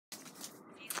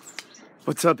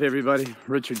What's up, everybody?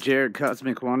 Richard Jarrett,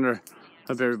 Cosmic Wanderer.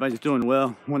 Hope everybody's doing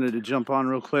well. Wanted to jump on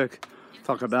real quick,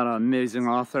 talk about an amazing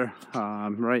author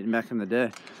writing back in the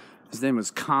day. His name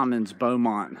was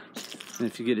Beumont. And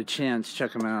if you get a chance,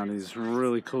 check him out. He's a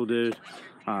really cool dude.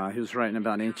 He was writing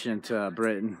about ancient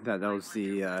Britain, that was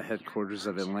the headquarters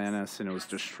of Atlantis, and it was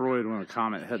destroyed when a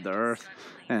comet hit the Earth,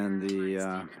 and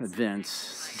the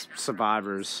advanced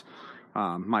survivors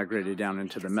migrated down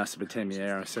into the Mesopotamia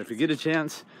era. So if you get a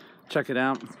chance, check it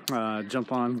out.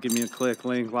 Jump on, give me a click,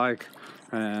 link, like,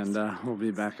 and we'll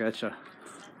be back at you.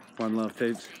 One love,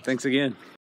 peeps. Thanks again.